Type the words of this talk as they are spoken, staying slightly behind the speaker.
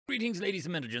Greetings, ladies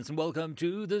and gentlemen, and welcome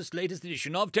to this latest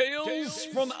edition of Tales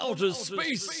from Outer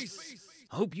Space.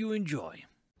 I hope you enjoy.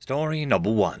 Story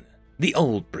number 1. The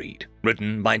Old Breed,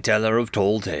 written by Teller of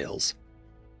Tall Tales.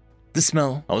 The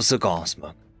smell of cigar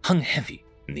smoke hung heavy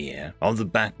in the air of the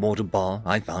backwater bar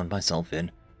I found myself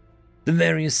in, the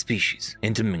various species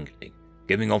intermingling,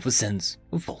 giving off a sense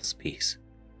of false peace.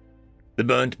 The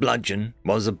burnt bludgeon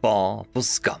was a bar for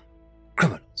scum,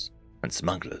 criminals, and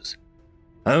smugglers.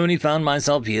 I only found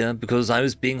myself here because I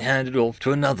was being handed off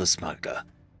to another smuggler.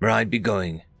 Where I'd be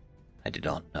going, I did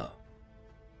not know.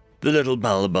 The little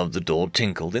bell above the door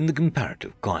tinkled in the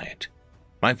comparative quiet.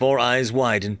 My 4 eyes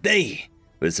widened. They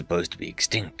were supposed to be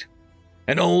extinct.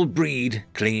 An old breed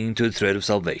clinging to a thread of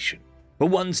salvation.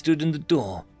 But one stood in the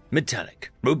door,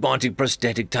 metallic, robotic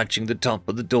prosthetic touching the top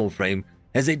of the doorframe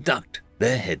as they ducked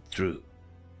their head through.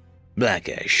 Black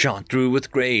hair shot through with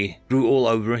grey grew all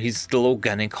over his still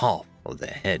organic half of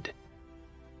their head.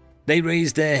 They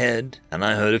raised their head, and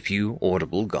I heard a few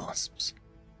audible gasps.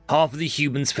 Half of the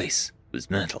human's face was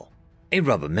metal, a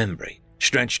rubber membrane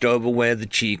stretched over where the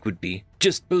cheek would be,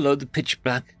 just below the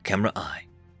pitch-black camera eye.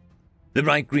 The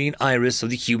bright green iris of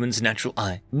the human's natural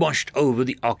eye washed over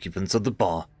the occupants of the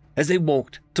bar as they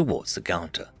walked towards the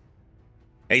counter.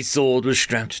 A sword was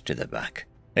strapped to their back,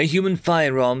 a human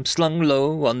firearm slung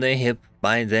low on their hip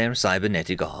by their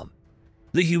cybernetic arm.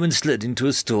 The human slid into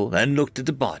a stool and looked at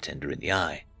the bartender in the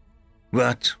eye.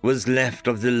 What was left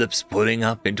of the lips pulling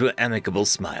up into an amicable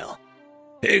smile.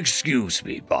 "Excuse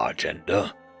me,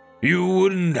 bartender. You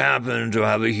wouldn't happen to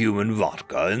have a human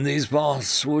vodka in these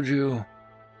parts, would you?"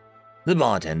 The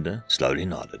bartender slowly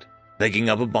nodded, picking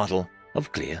up a bottle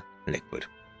of clear liquid.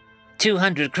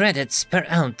 200 credits per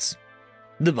ounce,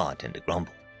 the bartender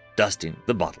grumbled, dusting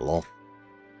the bottle off.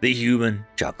 The human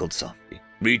chuckled softly,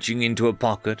 reaching into a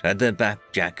pocket at their back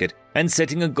jacket and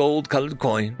setting a gold-colored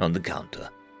coin on the counter.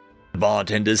 The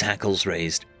bartender's hackles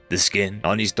raised, the skin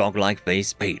on his dog-like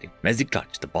face paling as he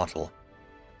clutched the bottle.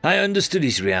 I understood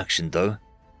his reaction, though.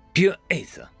 Pure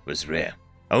aether was rare.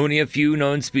 Only a few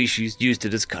known species used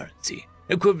it as currency,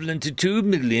 equivalent to 2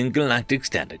 million galactic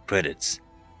standard credits.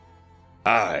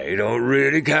 "I don't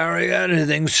really carry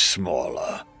anything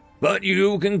smaller, but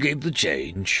you can keep the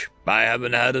change. I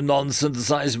haven't had a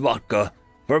non-synthesized vodka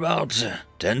for about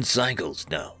 10 cycles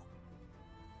now."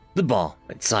 The bar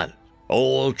went silent,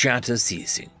 all chatter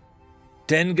ceasing.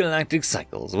 10 galactic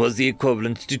cycles was the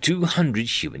equivalent to 200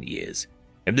 human years.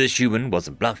 If this human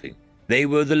wasn't bluffing, they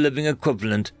were the living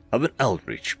equivalent of an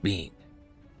eldritch being.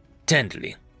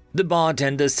 Tenderly, the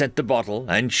bartender set the bottle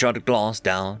and shot a glass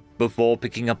down before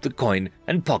picking up the coin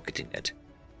and pocketing it.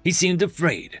 He seemed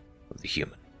afraid of the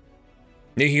human.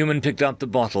 The human picked up the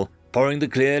bottle, pouring the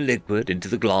clear liquid into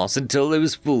the glass until it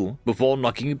was full before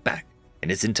knocking it back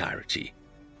in its entirety.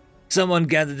 Someone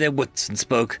gathered their wits and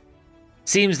spoke.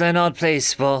 "Seems like an odd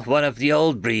place for one of the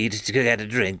old breed to get a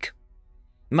drink."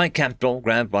 My captor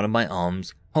grabbed one of my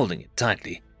arms, holding it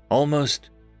tightly, almost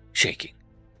shaking.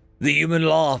 The human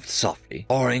laughed softly,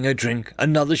 pouring a drink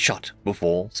another shot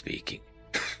before speaking.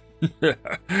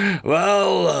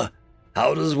 "Well,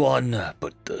 how does one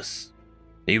put this?"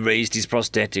 He raised his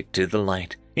prosthetic to the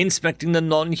light, inspecting the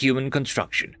non-human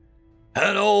construction.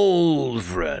 "An old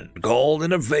friend called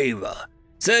in a favor.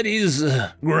 Said his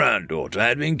granddaughter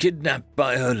had been kidnapped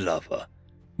by her lover.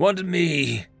 Wanted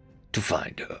me to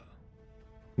find her."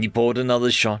 He poured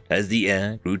another shot as the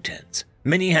air grew tense,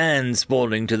 many hands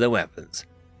falling to their weapons.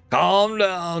 "Calm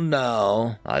down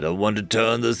now. I don't want to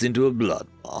turn this into a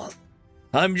bloodbath.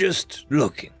 I'm just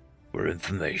looking for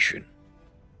information."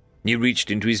 He reached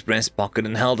into his breast pocket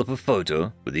and held up a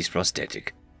photo with his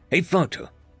prosthetic. A photo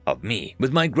of me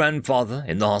with my grandfather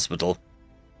in the hospital.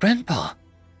 "Grandpa,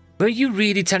 were you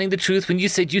really telling the truth when you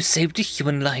said you saved a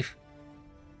human life?"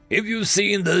 "If you've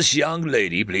seen this young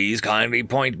lady, please kindly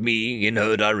point me in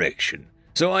her direction,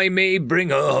 so I may bring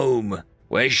her home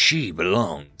where she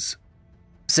belongs."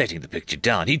 Setting the picture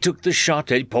down, he took the shot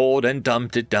he poured and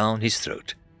dumped it down his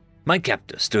throat. My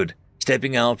captor stood,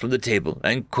 stepping out from the table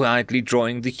and quietly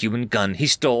drawing the human gun he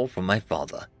stole from my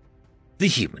father. The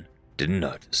human didn't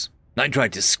notice. I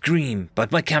tried to scream,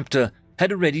 but my captor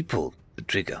had already pulled the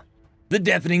trigger. The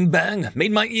deafening bang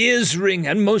made my ears ring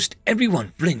and most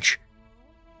everyone flinch,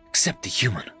 except the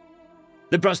human.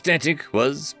 The prosthetic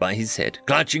was by his head,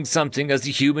 clutching something as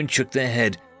the human shook their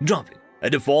head, dropping a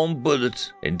deformed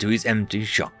bullet into his empty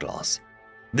shot glass.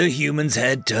 The human's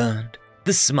head turned,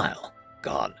 the smile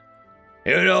gone.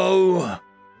 "You know,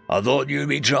 I thought you'd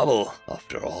be trouble,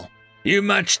 after all. You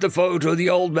matched the photo the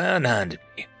old man handed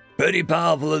me. Pretty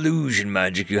powerful illusion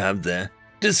magic you have there,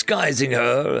 disguising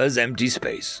her as empty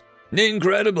space.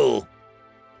 Incredible."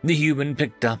 The human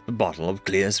picked up a bottle of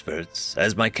clear spirits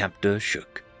as my captor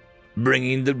shook.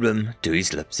 Bringing the rim to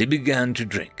his lips, he began to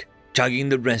drink, chugging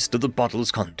the rest of the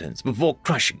bottle's contents before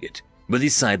crushing it with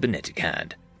his cybernetic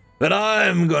hand. "But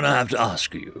I'm gonna have to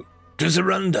ask you to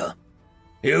surrender.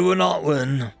 You will not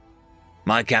win."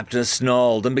 My captor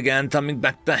snarled and began thumbing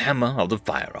back the hammer of the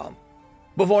firearm.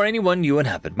 Before anyone knew what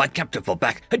happened, my captor fell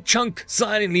back, a chunk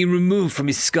silently removed from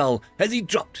his skull as he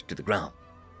dropped to the ground.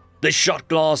 The shot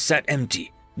glass sat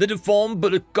empty, the deformed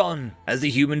bullet gone, as the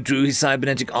human drew his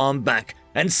cybernetic arm back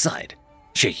and sighed,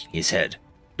 shaking his head.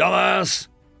 "Dumbass!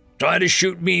 Try to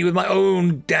shoot me with my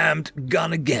own damned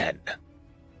gun again."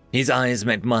 His eyes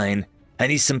met mine,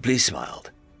 and he simply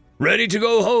smiled. "Ready to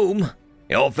go home?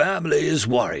 Your family is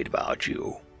worried about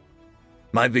you."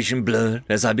 My vision blurred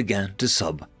as I began to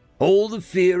sob, all the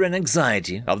fear and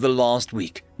anxiety of the last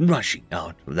week rushing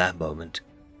out of that moment.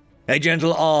 A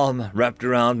gentle arm wrapped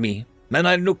around me, and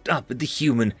I looked up at the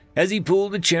human as he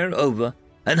pulled the chair over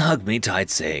and hugged me tight,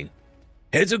 saying,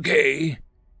 "It's okay.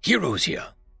 Heroes here.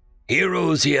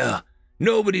 Heroes here.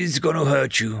 Nobody's gonna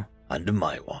hurt you under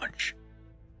my watch."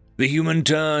 The human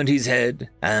turned his head,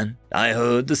 and I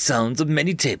heard the sounds of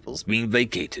many tables being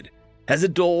vacated as a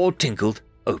door tinkled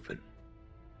open.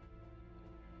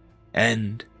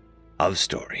 End of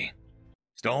story.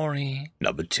 Story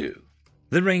number 2.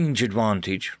 The Range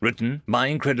Advantage, written by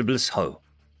Incredibilis Ho.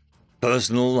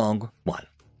 Personal log 1.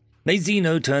 A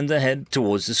Xeno turned their head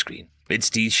towards the screen, its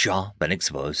teeth sharp and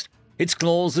exposed, its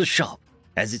claws as sharp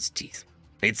as its teeth,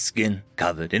 its skin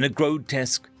covered in a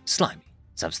grotesque, slimy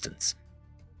substance.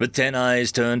 With 10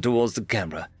 eyes turned towards the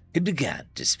camera, it began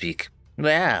to speak.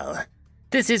 "Well,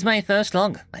 this is my first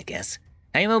log, I guess.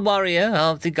 I'm a warrior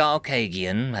of the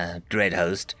Garkagian, Dread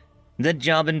Host. The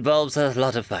job involves a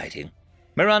lot of fighting.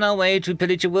 We're on our way to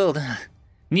pillage a world.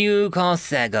 New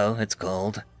Carthago, it's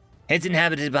called. It's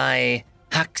inhabited by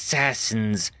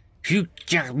Haxassins,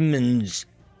 Humans.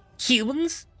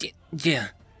 Humans? Yeah.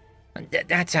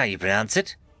 That's how you pronounce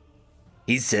it,"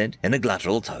 he said in a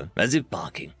guttural tone, as if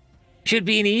barking. "Should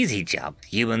be an easy job.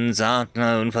 Humans aren't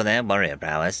known for their warrior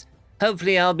prowess.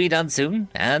 Hopefully I'll be done soon,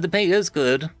 and the pay is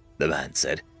good," the man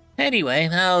said. "Anyway,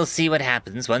 I'll see what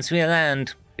happens once we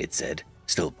land," it said,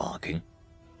 still barking.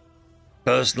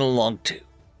 Personal log 2.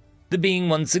 The being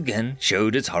once again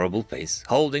showed its horrible face,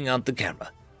 holding out the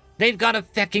camera. "They've got a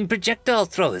fecking projectile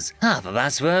throwers. Half of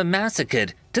us were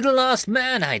massacred. To the last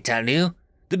man, I tell you,"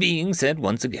 the being said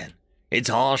once again, its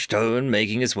harsh tone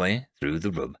making its way through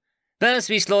the room. "First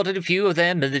we slaughtered a few of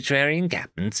their military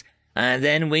encampments, and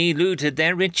then we looted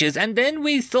their riches, and then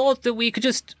we thought that we could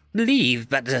just leave,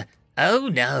 but, oh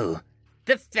no.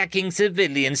 The fecking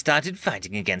civilians started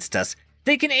fighting against us.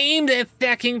 They can aim their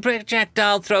fecking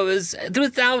projectile throwers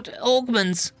without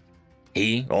augments."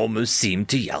 He almost seemed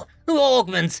to yell,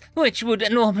 "Augments, which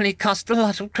would normally cost a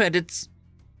lot of credits."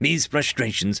 These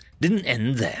frustrations didn't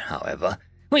end there, however.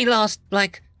 "We lost,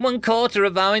 like, 1/4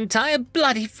 of our entire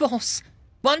bloody force.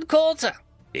 1/4,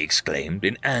 he exclaimed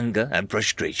in anger and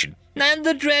frustration. "And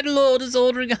the Deathworlder is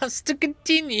ordering us to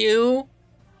continue."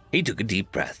 He took a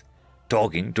deep breath,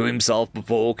 talking to himself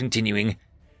before continuing.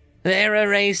 "They're a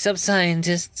race of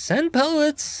scientists and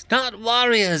poets, not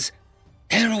warriors.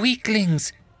 They're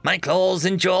weaklings. My claws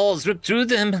and jaws rip through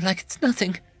them like it's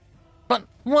nothing. But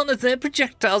one of their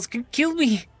projectiles can kill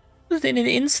me within an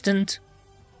instant."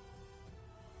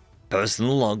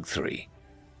 Personal log 3.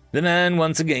 The man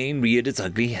once again reared its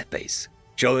ugly face,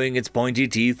 showing its pointy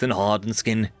teeth and hardened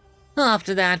skin.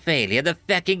 "After that failure, the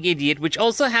fecking idiot, which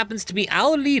also happens to be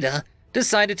our leader,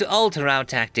 decided to alter our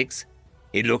tactics."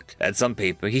 He looked at some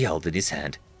paper he held in his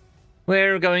hand.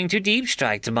 "We're going to deep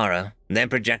strike tomorrow. Their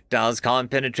projectiles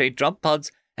can't penetrate drop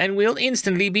pods, and we'll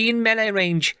instantly be in melee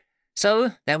range,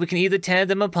 so that we can either tear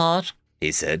them apart,"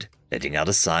 he said, letting out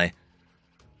a sigh.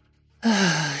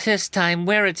 "This time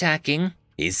we're attacking,"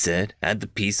 he said at the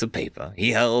piece of paper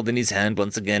he held in his hand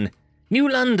once again. "New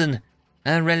London,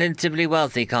 a relatively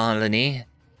wealthy colony.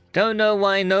 Don't know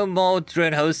why no more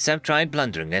dread hosts have tried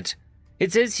plundering it.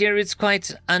 It says here it's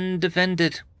quite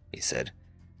undefended," he said.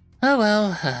 "Oh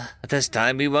well, this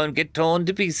time we won't get torn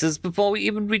to pieces before we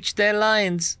even reach their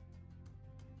lines."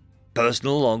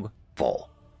 Personal log 4.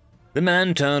 The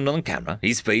man turned on camera,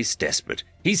 his face desperate.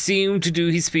 He seemed to do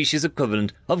his species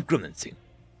equivalent of grimacing.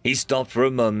 He stopped for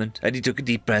a moment, and he took a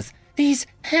deep breath. "These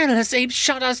hairless apes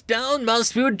shot us down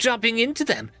whilst we were dropping into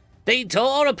them. They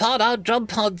tore apart our drop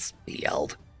pods," he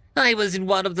yelled. "I was in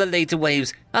one of the later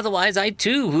waves, otherwise I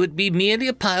too would be merely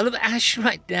a pile of ash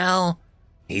right now."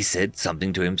 He said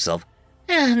something to himself.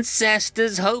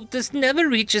 "Ancestors hope this never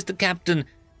reaches the captain,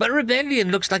 but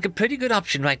rebellion looks like a pretty good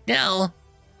option right now,"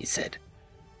 he said.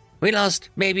 We lost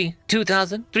maybe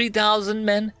 2,000, 3,000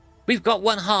 men. We've got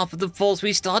one half of the force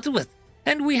we started with,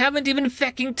 and we haven't even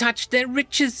fecking touched their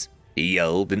riches, he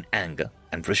yelled in anger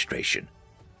and frustration.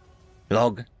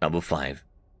 Log number 5.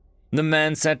 The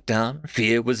man sat down.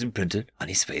 Fear was imprinted on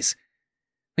his face.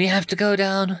 We have to go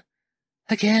down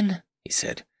again, he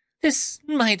said. This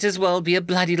might as well be a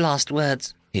bloody last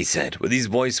words, he said, with his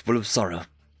voice full of sorrow.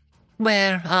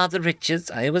 Where are the riches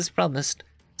I was promised,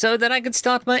 so that I could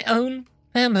start my own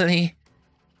family?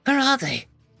 Where are they?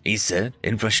 He said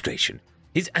in frustration,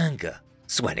 his anger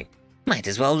swelling. Might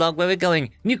as well log where we're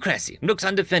going. New Cressy looks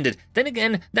undefended. Then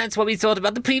again, that's what we thought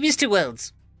about the previous 2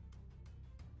 worlds.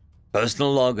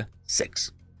 Personal log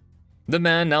 6. The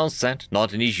man now sat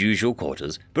not in his usual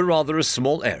quarters, but rather a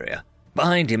small area.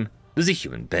 Behind him was a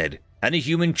human bed, and a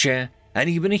human chair, and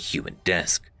even a human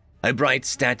desk. A bright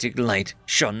static light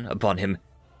shone upon him.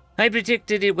 I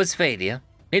predicted it was failure.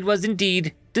 It was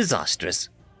indeed disastrous,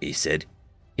 he said.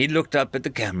 He looked up at the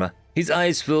camera, his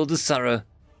eyes filled with sorrow.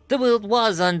 The world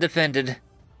was undefended.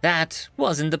 That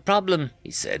wasn't the problem,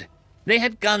 he said. They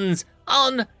had guns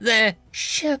on their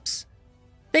ships.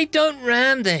 They don't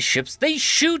ram their ships, they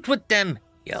shoot with them,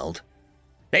 he yelled.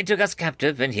 They took us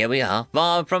captive, and here we are,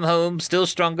 far from home, still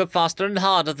stronger, faster, and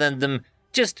harder than them,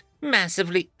 just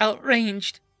massively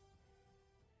outranged.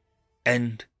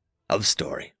 End of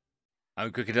story. I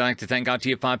would quickly like to thank our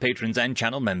Tier 5 patrons and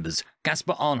channel members: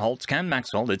 Casper Arnholtz, Cam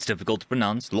Maxwell, it's difficult to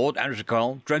pronounce, Lord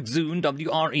Arishikal, Dragzoon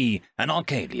WRE, and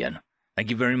Arcadian. Thank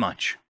you very much.